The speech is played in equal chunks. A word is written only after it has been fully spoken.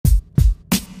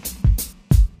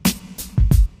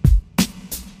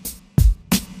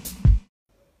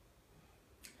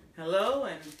Hello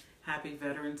and happy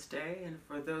Veterans Day. And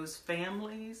for those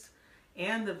families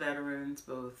and the veterans,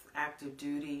 both active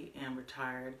duty and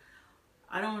retired,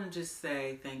 I don't want to just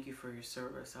say thank you for your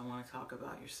service. I want to talk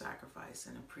about your sacrifice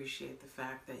and appreciate the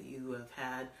fact that you have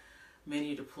had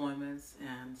many deployments,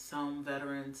 and some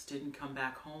veterans didn't come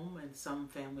back home, and some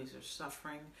families are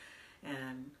suffering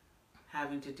and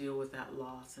having to deal with that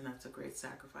loss, and that's a great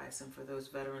sacrifice. And for those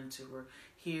veterans who are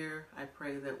here, I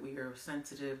pray that we are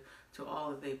sensitive to all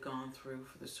that they've gone through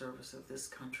for the service of this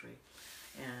country.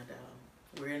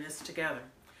 And we're in this together.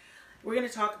 We're going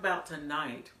to talk about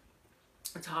tonight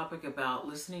a topic about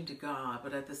listening to God,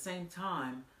 but at the same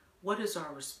time, what is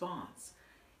our response?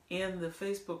 In the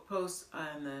Facebook posts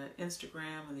and the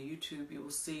Instagram and the YouTube, you will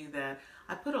see that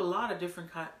I put a lot of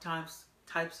different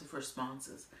types of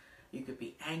responses. You could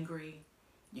be angry,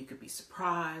 you could be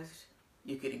surprised,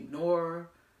 you could ignore,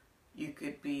 you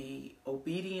could be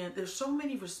obedient. There's so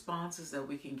many responses that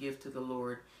we can give to the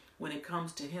Lord when it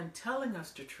comes to Him telling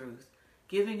us the truth,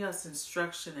 giving us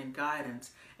instruction and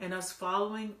guidance, and us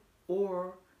following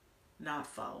or not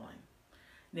following.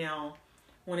 Now,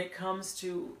 when it comes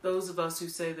to those of us who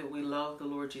say that we love the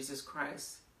Lord Jesus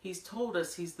Christ, He's told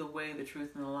us He's the way, the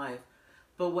truth, and the life.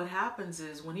 But what happens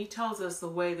is when He tells us the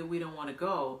way that we don't want to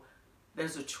go,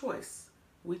 there's a choice.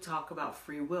 We talk about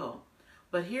free will.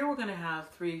 But here we're going to have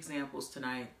 3 examples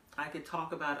tonight. I could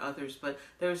talk about others, but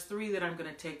there's 3 that I'm going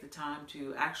to take the time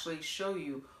to actually show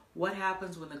you what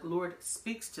happens when the Lord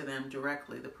speaks to them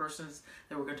directly, the persons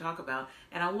that we're going to talk about.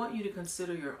 And I want you to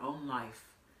consider your own life,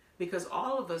 because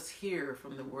all of us hear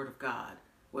from the Word of God,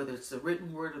 whether it's the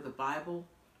written word of the Bible,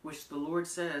 which the Lord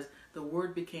says the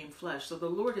Word became flesh. So the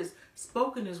Lord has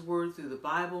spoken His Word through the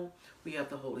Bible. We have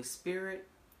the Holy Spirit.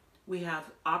 We have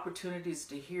opportunities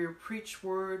to hear preach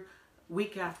Word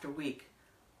week after week.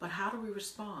 But how do we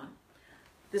respond?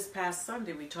 This past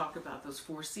Sunday, we talked about those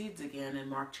 4 seeds again in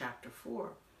Mark chapter 4.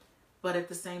 But at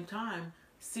the same time,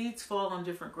 seeds fall on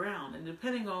different ground. And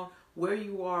depending on where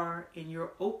you are in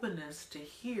your openness to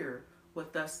hear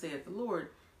what thus saith the Lord,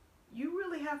 you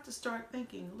really have to start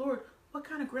thinking, Lord, what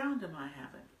kind of ground am I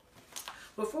having?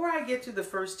 Before I get to the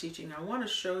first teaching, I want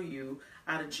to show you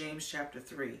out of James chapter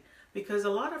 3. Because a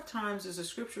lot of times there's a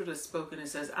scripture that's spoken. It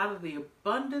says, out of the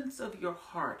abundance of your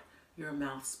heart, your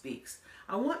mouth speaks.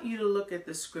 I want you to look at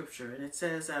this scripture. And it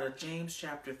says out of James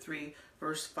chapter 3,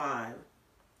 verse 5.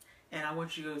 And I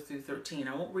want you to go through 13.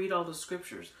 I won't read all the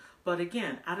scriptures. But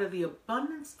again, out of the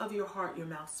abundance of your heart, your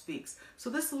mouth speaks. So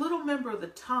this little member of the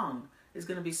tongue is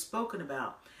going to be spoken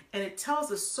about. And it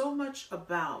tells us so much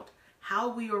about how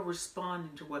we are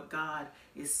responding to what God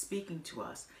is speaking to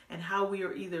us, and how we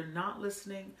are either not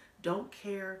listening, don't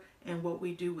care, and what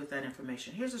we do with that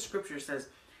information. Here's a scripture that says,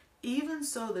 even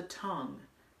so the tongue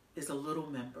is a little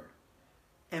member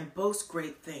and boasts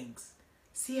great things.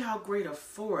 See how great a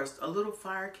forest a little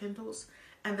fire kindles?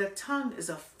 And the tongue is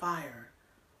a fire,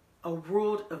 a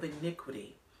world of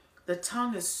iniquity. The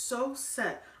tongue is so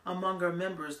set among our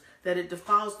members that it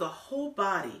defiles the whole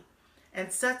body and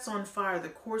sets on fire the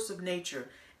course of nature,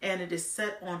 and it is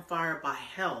set on fire by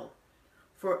hell.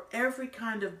 For every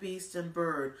kind of beast and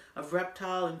bird, of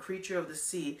reptile and creature of the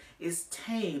sea is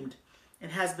tamed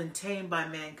and has been tamed by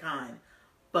mankind.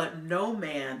 But no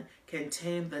man can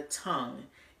tame the tongue.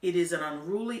 It is an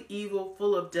unruly evil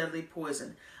full of deadly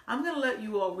poison. I'm going to let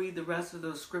you all read the rest of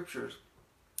those scriptures.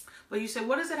 But you say,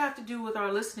 what does it have to do with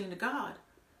our listening to God?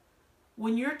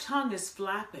 When your tongue is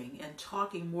flapping and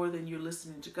talking more than you're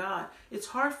listening to God, it's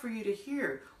hard for you to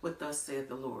hear what thus saith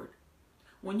the Lord.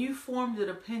 When you formed an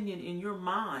opinion in your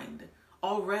mind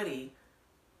already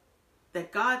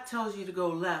that God tells you to go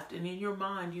left, and in your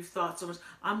mind you've thought so much,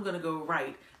 I'm going to go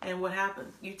right. And what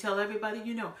happens? You tell everybody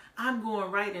you know, I'm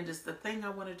going right, and it's the thing I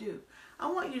want to do.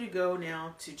 I want you to go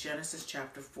now to Genesis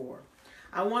chapter 4.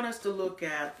 I want us to look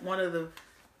at one of the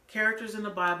characters in the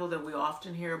Bible that we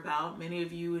often hear about. Many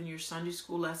of you in your Sunday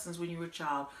school lessons when you were a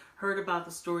child heard about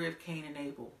the story of Cain and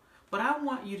Abel. But I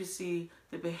want you to see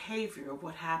the behavior of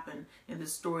what happened in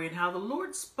this story and how the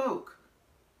Lord spoke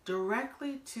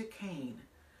directly to Cain.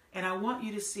 And I want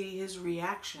you to see his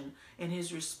reaction and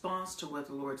his response to what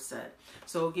the Lord said.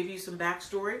 So I'll give you some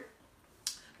backstory.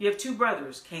 You have 2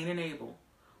 brothers, Cain and Abel.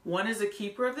 One is a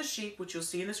keeper of the sheep, which you'll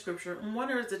see in the scripture, and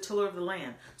one is a tiller of the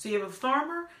land. So you have a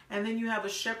farmer, and then you have a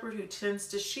shepherd who tends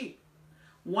to sheep.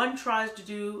 One tries to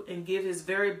do and give his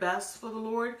very best for the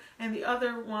Lord, and the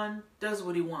other one does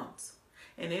what he wants.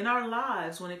 And in our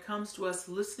lives, when it comes to us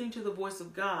listening to the voice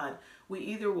of God, we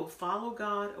either will follow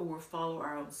God or we'll follow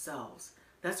our own selves.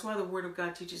 That's why the Word of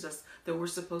God teaches us that we're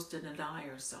supposed to deny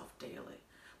ourselves daily.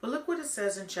 But look what it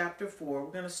says in chapter 4.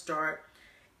 We're going to start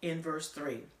in verse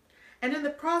 3. And in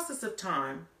the process of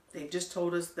time, They've just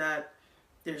told us that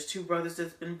there's two brothers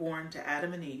that's been born to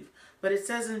Adam and Eve. But it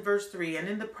says in verse 3, and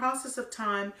in the process of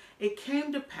time, it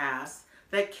came to pass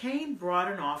that Cain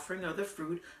brought an offering of the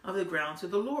fruit of the ground to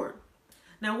the Lord.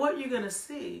 Now what you're going to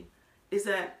see is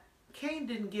that Cain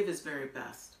didn't give his very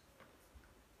best.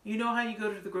 You know how you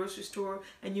go to the grocery store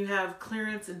and you have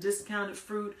clearance and discounted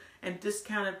fruit and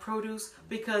discounted produce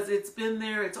because it's been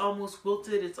there, it's almost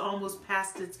wilted, it's almost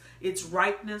past its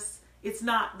ripeness. It's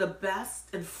not the best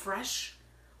and fresh.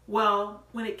 Well,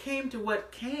 when it came to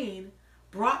what Cain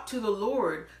brought to the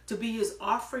Lord to be his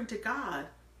offering to God,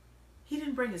 he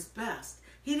didn't bring his best.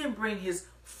 He didn't bring his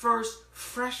first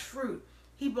fresh fruit.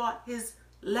 He bought his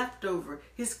leftover,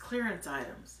 his clearance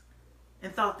items,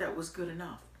 and thought that was good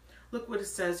enough. Look what it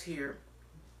says here.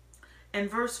 And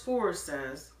verse 4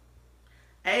 says,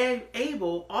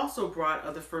 Abel also brought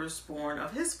of the firstborn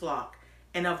of his flock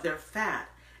and of their fat,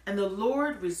 and the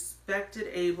Lord respected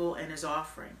Abel and his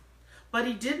offering. But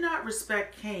he did not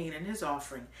respect Cain and his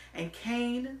offering. And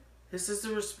Cain, this is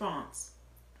the response,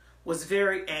 was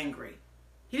very angry.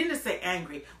 He didn't say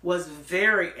angry, was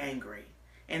very angry,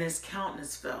 and his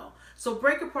countenance fell. So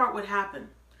break apart what happened.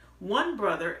 One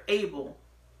brother, Abel,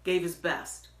 gave his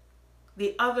best.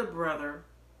 The other brother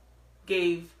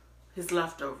gave his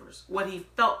leftovers, what he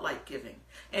felt like giving.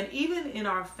 And even in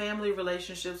our family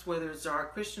relationships, whether it's our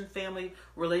Christian family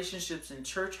relationships in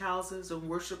church houses and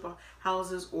worship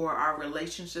houses, or our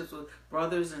relationships with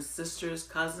brothers and sisters,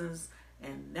 cousins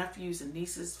and nephews and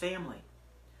nieces, family,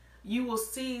 you will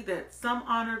see that some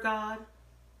honor God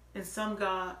and some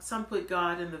put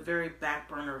God in the very back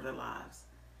burner of their lives.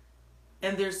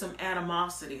 And there's some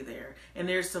animosity there, and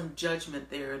there's some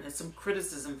judgment there, and there's some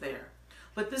criticism there.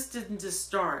 But this didn't just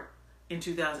start in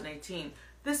 2018.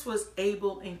 This was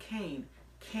Abel and Cain,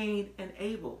 Cain and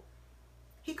Abel.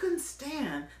 He couldn't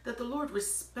stand that the Lord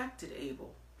respected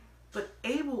Abel. But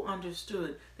Abel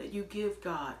understood that you give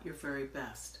God your very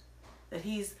best, that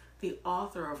he's the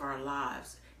author of our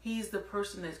lives. He's the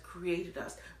person that created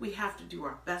us. We have to do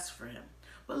our best for him.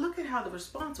 But look at how the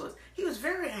response was. He was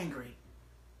very angry.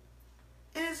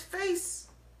 And his face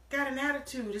got an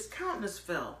attitude. His countenance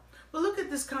fell. But look at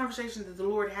this conversation that the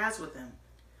Lord has with him.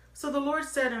 So the Lord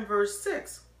said in verse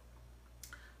 6,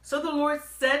 so the Lord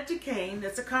said to Cain,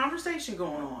 that's a conversation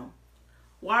going on,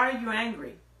 why are you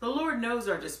angry? The Lord knows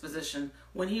our disposition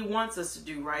when he wants us to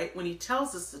do right, when he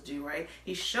tells us to do right.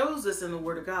 He shows us in the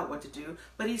Word of God what to do,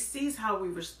 but he sees how we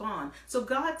respond. So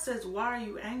God says, why are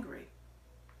you angry?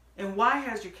 And why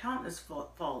has your countenance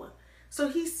fallen? So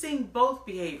he's seeing both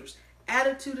behaviors,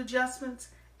 attitude adjustments,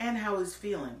 and how he's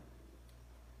feeling.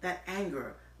 That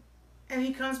anger. And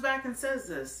he comes back and says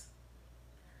this.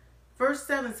 Verse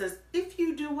 7 says, if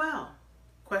you do well,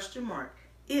 question mark,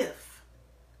 if,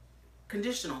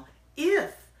 conditional,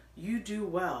 if you do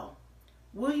well,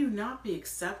 will you not be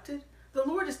accepted? The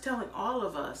Lord is telling all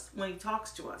of us when he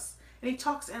talks to us, and he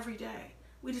talks every day.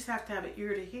 We just have to have an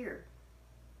ear to hear.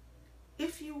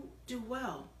 If you do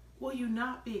well, will you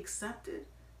not be accepted?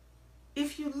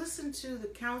 If you listen to the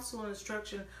counsel and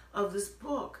instruction of this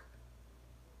book,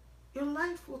 your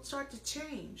life will start to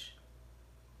change.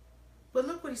 But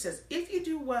look what he says. If you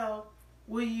do well,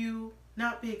 will you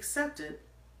not be accepted?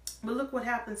 But look what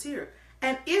happens here.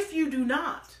 And if you do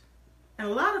not, and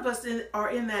a lot of us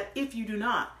are in that if you do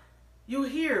not, you'll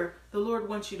hear the Lord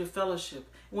wants you to fellowship,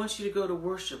 wants you to go to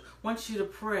worship, wants you to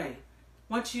pray,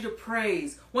 wants you to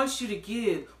praise, wants you to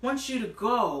give, wants you to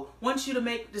go, wants you to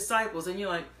make disciples. And you're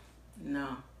like,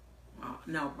 no,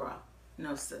 bro,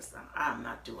 no, sis, I'm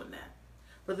not doing that.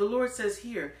 But the Lord says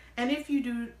here, and if you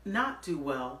do not do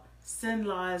well, sin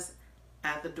lies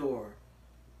at the door,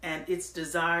 and its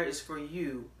desire is for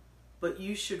you, but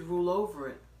you should rule over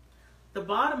it. The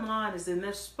bottom line is in the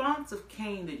response of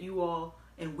Cain that you all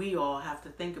and we all have to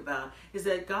think about is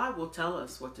that God will tell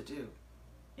us what to do.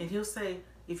 And he'll say,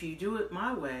 if you do it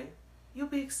my way, you'll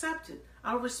be accepted.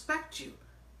 I'll respect you.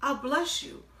 I'll bless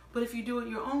you. But if you do it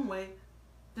your own way,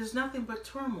 there's nothing but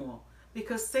turmoil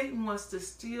because Satan wants to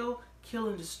steal, kill,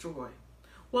 and destroy.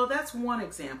 Well, that's one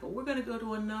example. We're going to go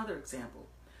to another example.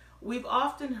 We've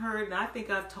often heard, and I think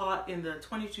I've taught in the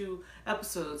 22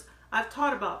 episodes, I've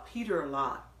taught about Peter a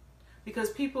lot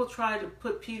because people try to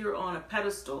put Peter on a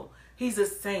pedestal. He's a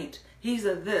saint. He's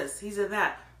a this. He's a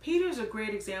that. Peter's a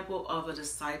great example of a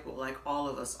disciple like all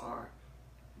of us are,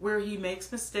 where he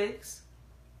makes mistakes.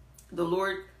 The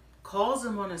Lord calls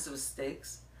him on his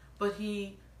mistakes, but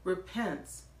he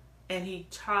repents and he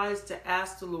tries to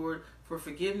ask the Lord for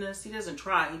forgiveness. He doesn't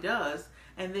try, he does.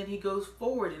 And then he goes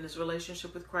forward in his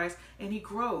relationship with Christ and he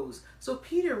grows. So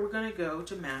Peter, we're going to go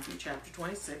to Matthew chapter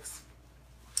 26.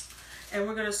 And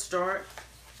we're going to start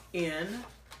in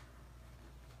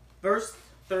Verse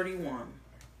 31.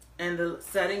 And the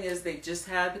setting is they just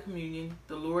had the communion.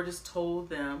 The Lord has told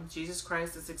them, Jesus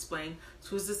Christ has explained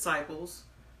to his disciples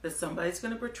that somebody's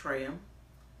going to betray him.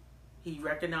 He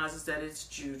recognizes that it's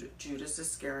Judas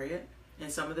Iscariot.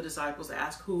 And some of the disciples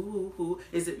ask, who?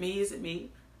 Is it me? Is it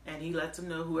me? And he lets them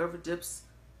know whoever dips,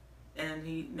 and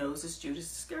he knows it's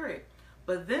Judas Iscariot.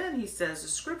 But then he says the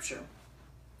scripture.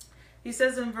 He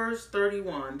says in verse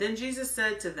 31, then Jesus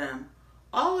said to them,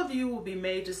 all of you will be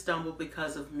made to stumble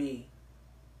because of me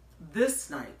this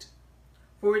night.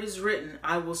 For it is written,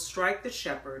 I will strike the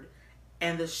shepherd,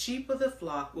 and the sheep of the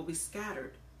flock will be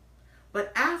scattered.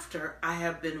 But after I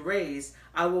have been raised,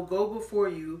 I will go before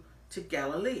you to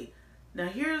Galilee. Now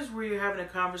here's where you're having a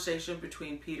conversation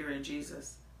between Peter and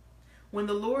Jesus. When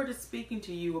the Lord is speaking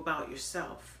to you about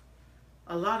yourself,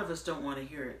 a lot of us don't want to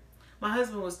hear it. My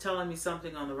husband was telling me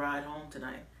something on the ride home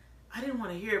tonight. I didn't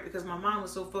want to hear it because my mind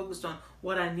was so focused on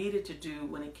what I needed to do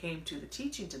when it came to the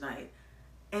teaching tonight.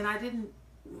 And I didn't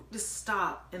just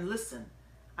stop and listen.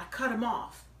 I cut him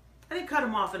off. I didn't cut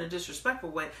him off in a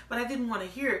disrespectful way, but I didn't want to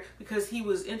hear it because he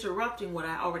was interrupting what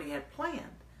I already had planned.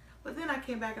 But then I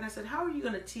came back and I said, how are you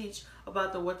going to teach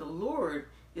about what the Lord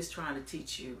is trying to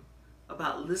teach you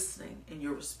about listening in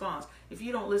your response if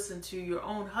you don't listen to your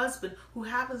own husband who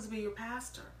happens to be your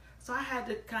pastor? So I had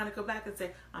to kind of go back and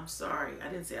say, I'm sorry. I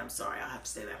didn't say I'm sorry. I'll have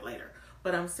to say that later.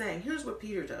 But I'm saying, here's what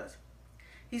Peter does.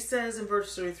 He says in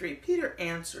verse 33, Peter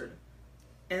answered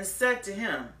and said to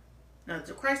him, now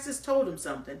Christ has told him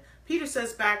something. Peter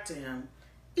says back to him,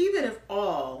 even if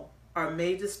all are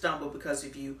made to stumble because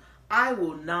of you, I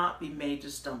will not be made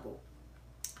to stumble.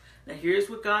 Now here's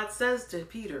what God says to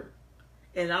Peter.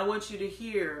 And I want you to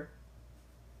hear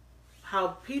how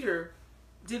Peter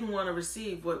didn't want to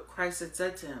receive what Christ had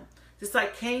said to him. Just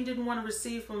like Cain didn't want to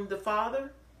receive from the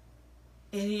Father,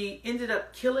 and he ended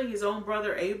up killing his own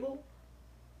brother Abel.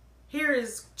 Here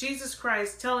is Jesus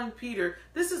Christ telling Peter,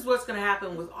 this is what's going to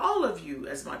happen with all of you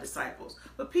as my disciples.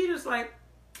 But Peter's like,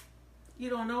 you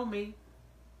don't know me.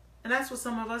 And that's what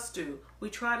some of us do. We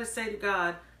try to say to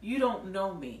God, you don't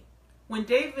know me. When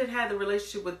David had the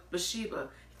relationship with Bathsheba,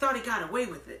 he thought he got away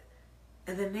with it.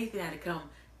 And then Nathan had to come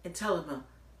and tell him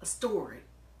a story,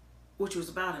 which was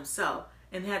about himself,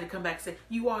 and had to come back and say,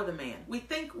 you are the man. We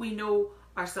think we know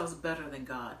ourselves better than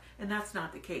God, and that's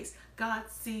not the case. God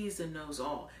sees and knows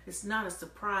all. It's not a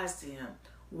surprise to him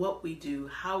what we do,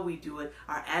 how we do it,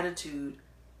 our attitude,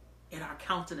 and our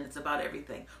countenance about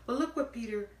everything. But look what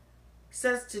Peter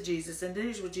says to Jesus, and then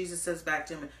here's what Jesus says back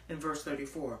to him in verse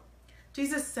 34.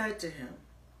 Jesus said to him,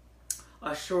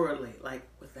 assuredly, like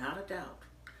without a doubt,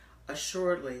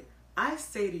 assuredly, I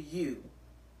say to you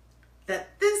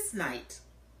that this night,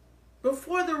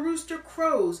 before the rooster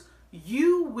crows,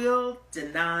 you will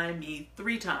deny me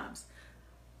 3 times.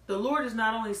 The Lord is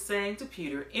not only saying to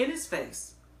Peter in his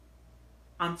face,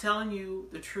 I'm telling you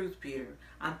the truth, Peter.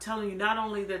 I'm telling you not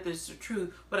only that there's the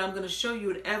truth, but I'm going to show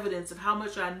you an evidence of how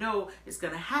much I know is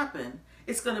going to happen.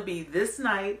 It's going to be this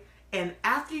night, and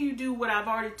after you do what I've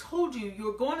already told you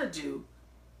you're going to do,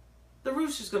 the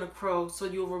rooster's going to crow so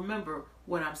you'll remember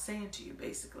what I'm saying to you,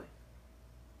 basically.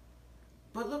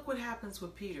 But look what happens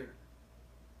with Peter.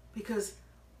 Because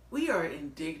we are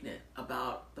indignant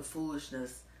about the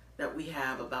foolishness that we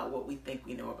have about what we think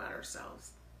we know about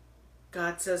ourselves.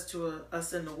 God says to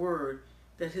us in the Word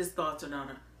that his thoughts are not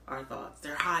our thoughts.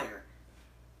 They're higher.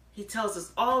 He tells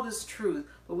us all this truth,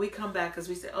 but we come back because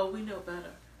we say, oh, we know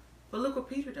better. But look what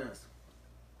Peter does.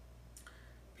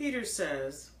 Peter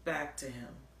says back to him.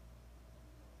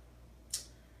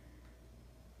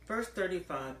 Verse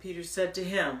 35, Peter said to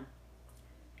him,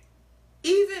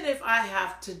 even if I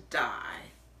have to die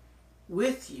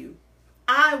with you,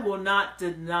 I will not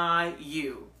deny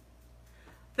you.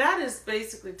 That is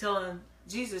basically telling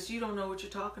Jesus, you don't know what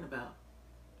you're talking about.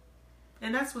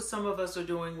 And that's what some of us are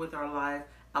doing with our life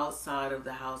outside of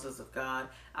the houses of God,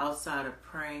 outside of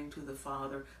praying to the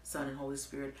Father, Son, and Holy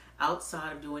Spirit,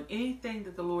 outside of doing anything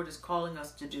that the Lord is calling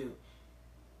us to do.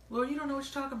 Lord, you don't know what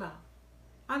you're talking about.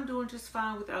 I'm doing just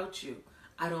fine without you.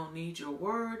 I don't need your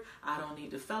word. I don't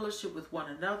need to fellowship with one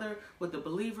another, with the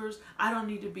believers. I don't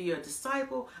need to be a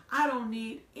disciple. I don't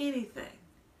need anything.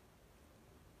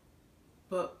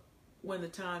 But when the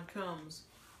time comes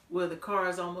where the car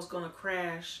is almost going to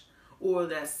crash, or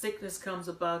that sickness comes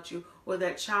about you, or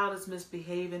that child is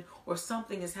misbehaving, or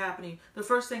something is happening, the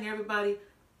first thing everybody,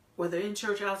 whether in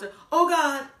church or outside, oh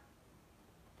God,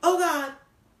 oh God.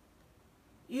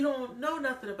 You don't know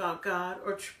nothing about God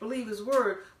or believe his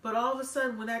word, but all of a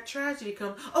sudden when that tragedy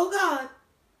comes, oh God.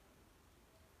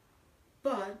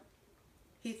 But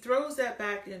he throws that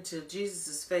back into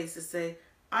Jesus' face and say,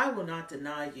 I will not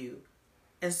deny you.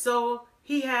 And so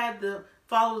He had the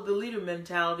follow the leader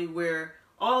mentality where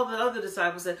all the other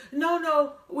disciples said,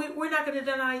 no, we're not going to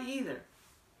deny you either.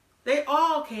 They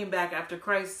all came back after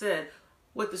Christ said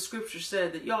what the scripture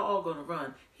said, that y'all all going to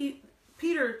run.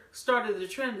 Peter started the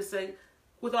trend to say,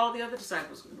 with all the other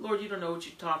disciples, Lord, you don't know what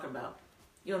you're talking about.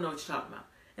 You don't know what you're talking about.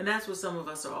 And that's what some of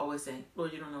us are always saying.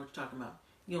 Lord, you don't know what you're talking about.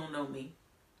 You don't know me.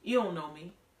 You don't know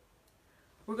me.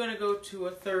 We're going to go to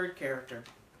a third character,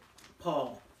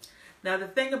 Paul. Now, the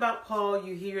thing about Paul,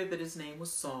 you hear that his name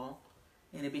was Saul,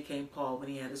 and it became Paul when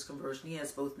he had his conversion. He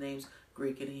has both names,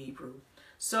 Greek and Hebrew.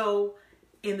 So,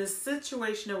 in the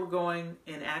situation that we're going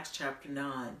in Acts chapter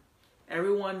 9,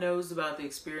 everyone knows about the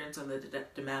experience on the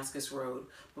Damascus Road.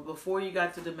 But before you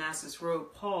got to Damascus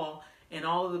Road, Paul and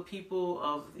all of the people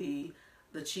of the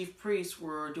chief priests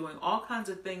were doing all kinds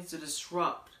of things to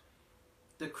disrupt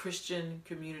the Christian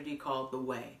community called the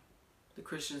Way. The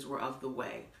Christians were of the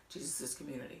Way, Jesus'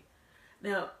 community.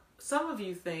 Now, some of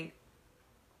you think,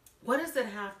 what does that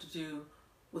have to do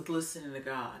with listening to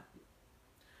God?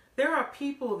 There are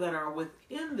people that are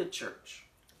within the church,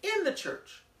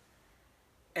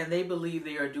 and they believe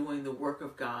they are doing the work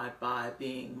of God by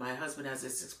being, my husband has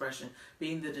this expression,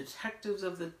 being the detectives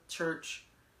of the church,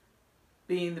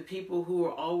 being the people who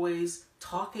are always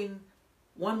talking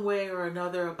one way or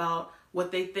another about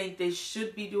what they think they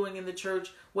should be doing in the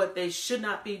church, what they should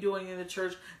not be doing in the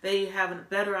church. They have a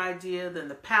better idea than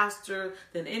the pastor,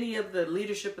 than any of the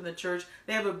leadership in the church.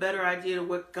 They have a better idea of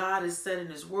what God has said in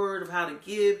his word, of how to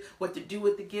give, what to do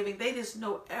with the giving. They just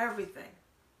know everything.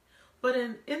 But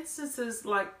in instances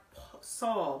like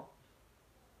Saul,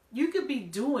 you could be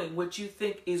doing what you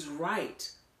think is right,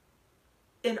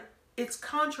 and it's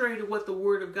contrary to what the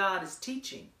word of God is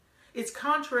teaching. It's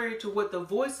contrary to what the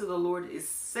voice of the Lord is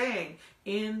saying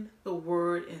in the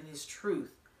word and his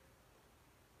truth.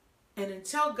 And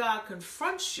until God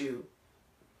confronts you,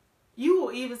 you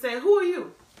will even say, who are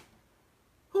you?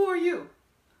 Who are you?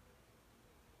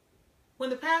 When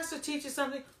the pastor teaches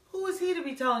something, who is he to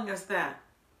be telling us that?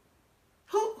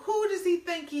 Who does he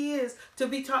think he is to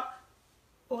be taught?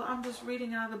 Well, I'm just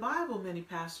reading out of the Bible, many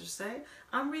pastors say.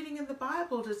 I'm reading in the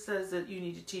Bible that says that you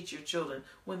need to teach your children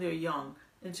when they're young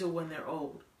until when they're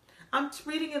old. I'm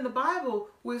reading in the Bible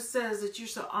where it says that you're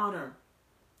to honor.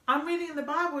 I'm reading in the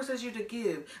Bible where it says you're to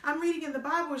give. I'm reading in the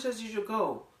Bible where it says you should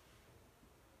go.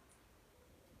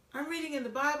 I'm reading in the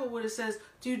Bible where it says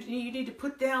you need to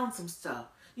put down some stuff.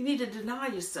 You need to deny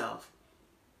yourself.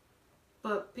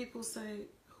 But people say,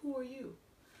 who are you?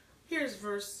 Here's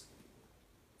verse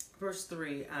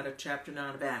 3 out of chapter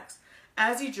 9 of Acts.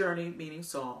 As he journeyed, meaning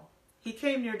Saul, he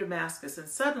came near Damascus, and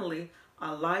suddenly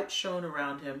a light shone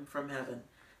around him from heaven.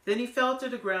 Then he fell to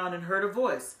the ground and heard a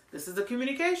voice. This is a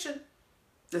communication.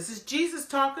 This is Jesus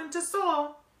talking to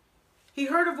Saul. He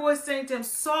heard a voice saying to him,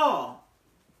 Saul,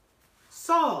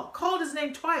 Saul, called his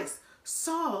name twice.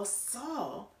 Saul,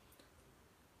 Saul,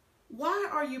 why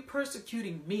are you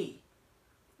persecuting me?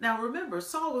 Now remember,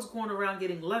 Saul was going around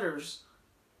getting letters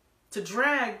to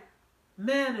drag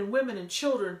men and women and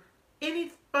children,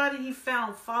 anybody he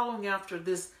found following after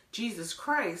this Jesus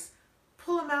Christ,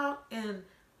 pull him out and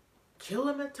kill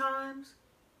him at times,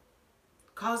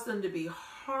 cause them to be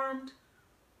harmed.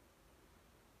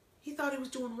 He thought he was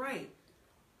doing right.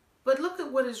 But look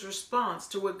at what his response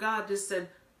to what God just said,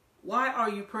 why are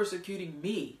you persecuting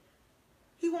me?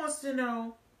 He wants to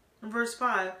know, in verse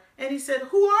 5, and he said,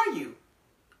 who are you?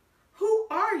 Who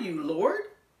are you, Lord?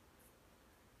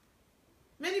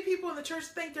 Many people in the church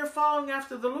think they're following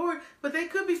after the Lord, but they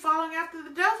could be following after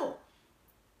the devil.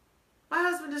 My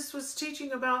husband just was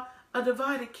teaching about a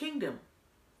divided kingdom,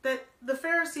 that the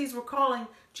Pharisees were calling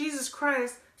Jesus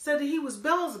Christ, said that he was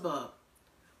Beelzebub.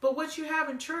 But what you have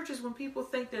in church is when people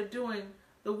think they're doing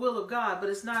the will of God, but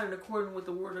it's not in accordance with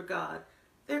the word of God,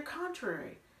 they're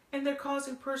contrary. And they're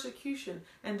causing persecution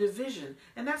and division.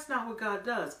 And that's not what God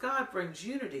does. God brings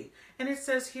unity. And it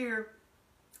says here,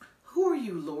 who are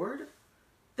you, Lord?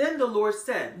 Then the Lord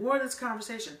said, more of this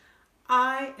conversation,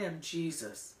 I am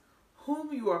Jesus,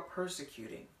 whom you are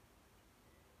persecuting.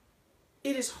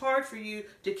 It is hard for you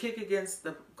to kick against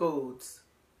the goads.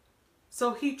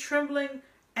 So he, trembling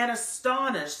and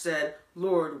astonished, said,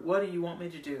 Lord, what do you want me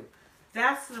to do?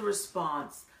 That's the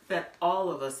response that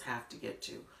all of us have to get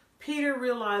to. Peter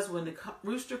realized when the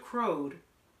rooster crowed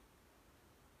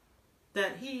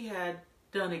that he had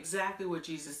done exactly what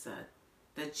Jesus said,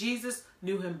 that Jesus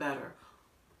knew him better.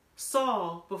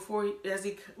 Saul, as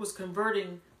he was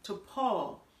converting to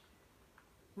Paul,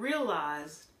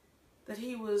 realized that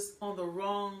he was on the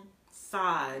wrong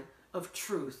side of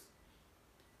truth.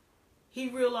 He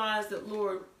realized that,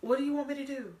 Lord, what do you want me to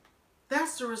do?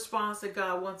 That's the response that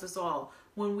God wants us all.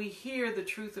 when we hear the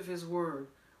truth of his word,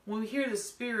 when we hear the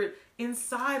Spirit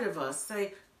inside of us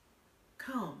say,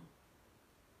 come,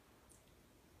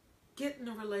 get in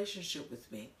a relationship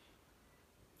with me.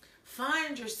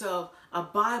 Find yourself a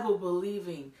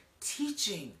Bible-believing,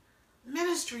 teaching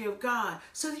ministry of God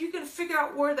so that you can figure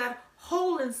out where that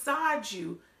hole inside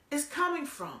you is coming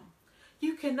from.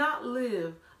 You cannot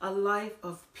live a life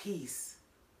of peace.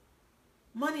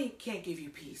 Money can't give you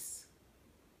peace.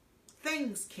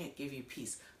 Things can't give you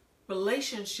peace.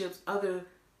 Relationships other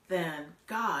than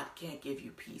God can't give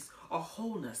you peace or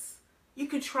wholeness. You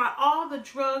can try all the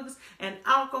drugs and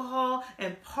alcohol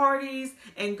and parties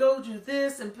and go do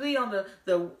this and be on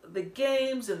the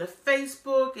games and the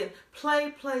Facebook and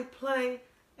play,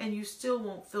 and you still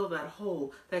won't fill that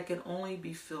hole that can only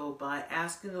be filled by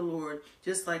asking the Lord,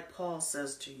 just like Paul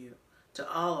says to you, to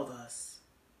all of us,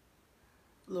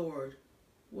 Lord,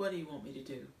 what do you want me to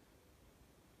do?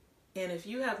 And if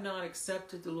you have not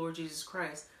accepted the Lord Jesus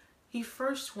Christ, he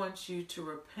first wants you to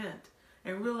repent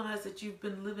and realize that you've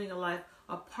been living a life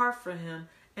apart from him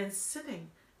and sinning.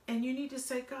 And you need to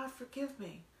say, God, forgive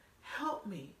me. Help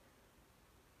me.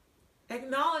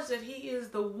 Acknowledge that he is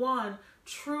the one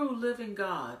true living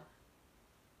God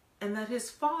and that his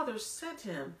Father sent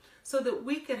him so that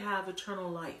we could have eternal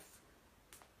life.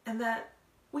 And that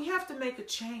we have to make a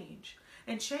change.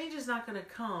 And change is not going to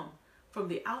come from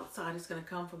the outside. It's going to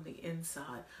come from the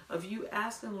inside of you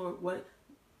asking, Lord, what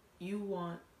you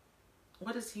want.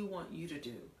 What does he want you to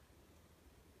do?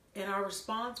 And our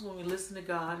response when we listen to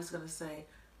God is going to say,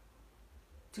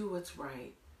 do what's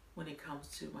right when it comes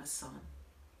to my son.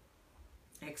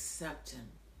 Accept him.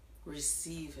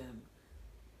 Receive him.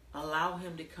 Allow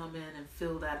him to come in and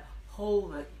fill that hole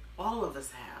that all of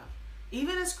us have.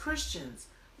 Even as Christians,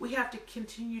 we have to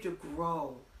continue to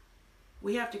grow.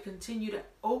 We have to continue to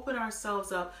open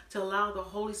ourselves up to allow the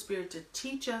Holy Spirit to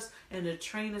teach us and to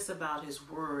train us about his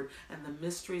word and the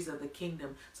mysteries of the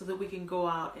kingdom so that we can go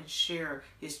out and share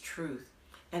his truth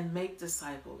and make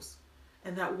disciples.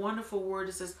 And that wonderful word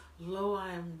that says, lo,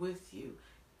 I am with you,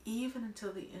 even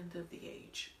until the end of the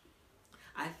age.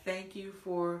 I thank you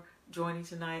for joining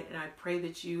tonight, and I pray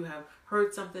that you have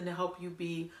heard something to help you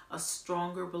be a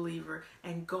stronger believer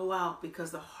and go out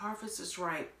because the harvest is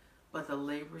ripe, but the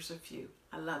laborers are few.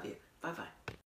 I love you. Bye-bye.